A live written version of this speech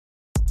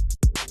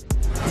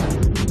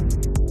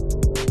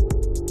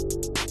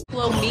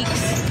Buffalo,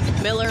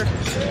 Meeks, Miller,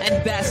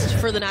 and Best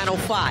for the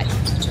 905.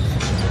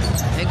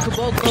 And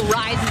Caboclo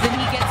rises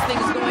and he gets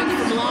things going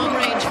from long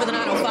range for the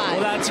 905. Well,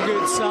 that's a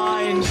good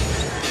sign.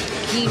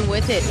 Keane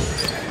with it.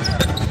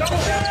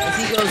 As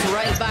he goes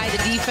right by the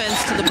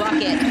defense to the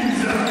bucket.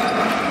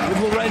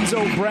 With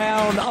Lorenzo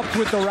Brown up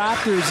with the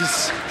Raptors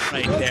is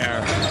right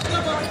there.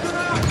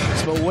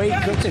 So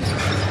Wade cooking.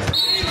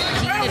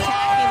 Keane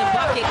attacking the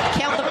bucket,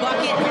 count the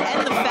bucket,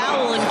 and the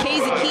foul, and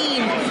Kaza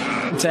Keane.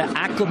 To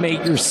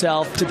acclimate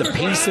yourself to the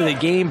pace of the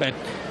game, but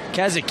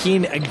Kaza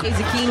Keane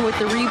with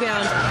the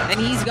rebound, and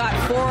he's got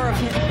 4 of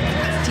his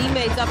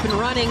teammates up and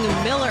running.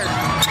 Miller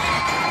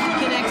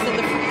connects at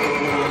the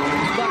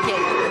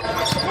bucket.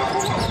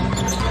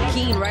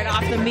 Keane right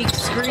off the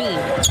Meeks screen.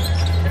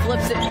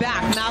 Flips it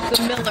back.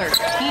 Malcolm Miller.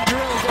 He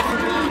drills it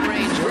from long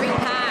range. Great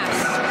pass.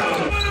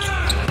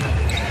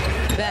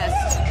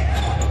 Best.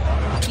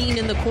 Keane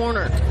in the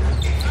corner.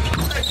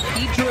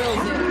 He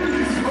drills it.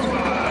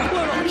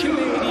 Little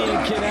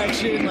Canadian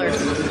connection. Miller.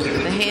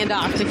 The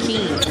handoff to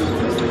Keane.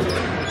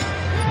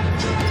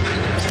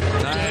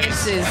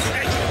 Dances.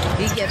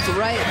 He gets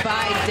right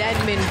by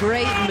Dedmon.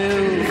 Great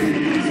move.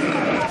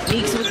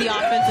 Meeks with the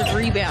offensive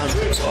rebound.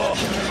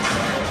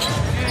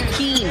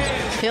 Keane,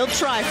 he'll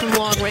try from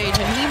long range,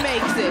 and he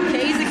makes it.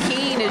 Kaza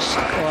Keane is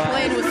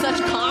playing with such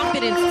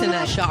confidence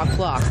tonight. Shot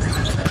clock.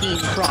 Keane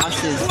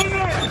crosses,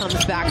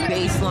 comes back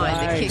baseline.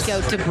 Nice. The kick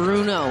out to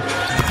Bruno.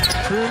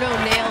 Bruno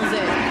nails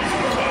it.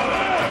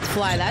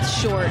 Fly, that's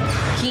short.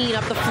 Keane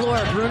up the floor.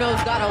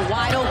 Bruno's got a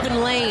wide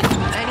open lane,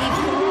 and he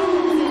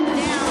pulls it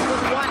down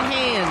with one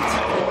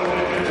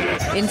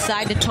hand.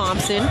 Inside to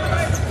Thompson.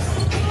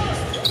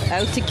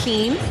 Out to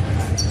Keane.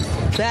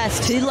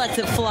 Best, he lets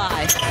it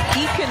fly.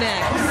 He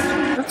connects.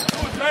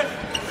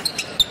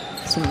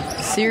 Some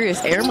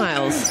serious air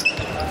miles.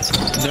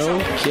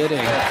 No kidding.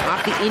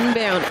 Off the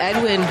inbound,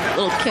 Edwin,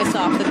 little kiss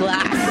off the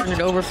glass. Turned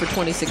it over for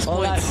 26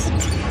 points.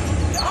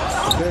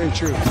 That's very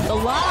true. The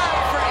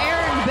lob.